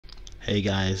Hey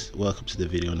guys, welcome to the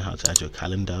video on how to add your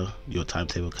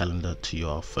timetable calendar to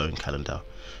your phone calendar.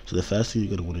 So the first thing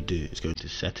you're going to want to do is go into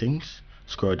settings,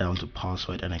 scroll down to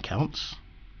password and accounts,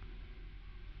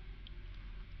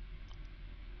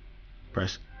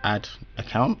 press add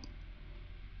account,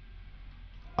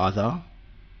 other,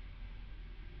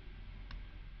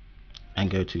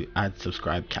 and go to add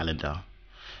subscribe calendar.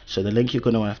 So the link you're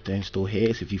going to have to install here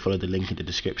is, if you follow the link in the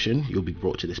description, you'll be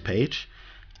brought to this page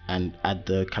and add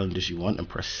the calendars you want and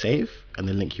press save, and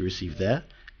the link you receive there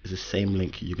is the same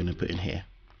link you're going to put in here.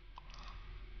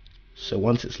 So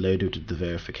once it's loaded with the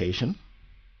verification,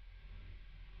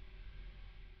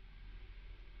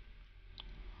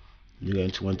 you're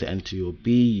going to want to enter your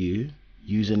BU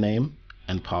username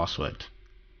and password.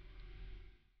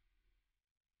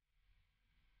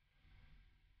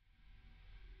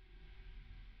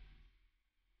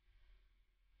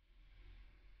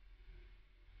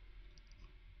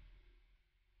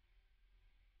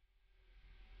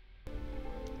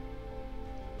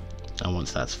 And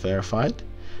once that's verified,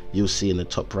 you'll see in the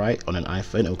top right on an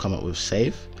iPhone it will come up with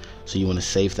save. So you want to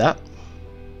save that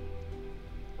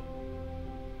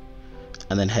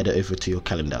and then head it over to your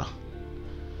calendar.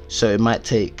 So it might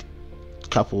take a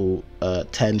couple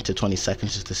 10 to 20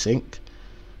 seconds just to sync,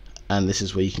 and this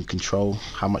is where you can control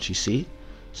how much you see.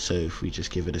 So if we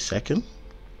just give it a second,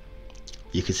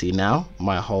 you can see now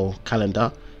my whole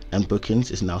calendar and bookings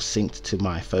is now synced to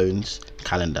my phone's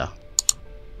calendar.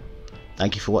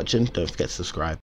 Thank you for watching. Don't forget to subscribe.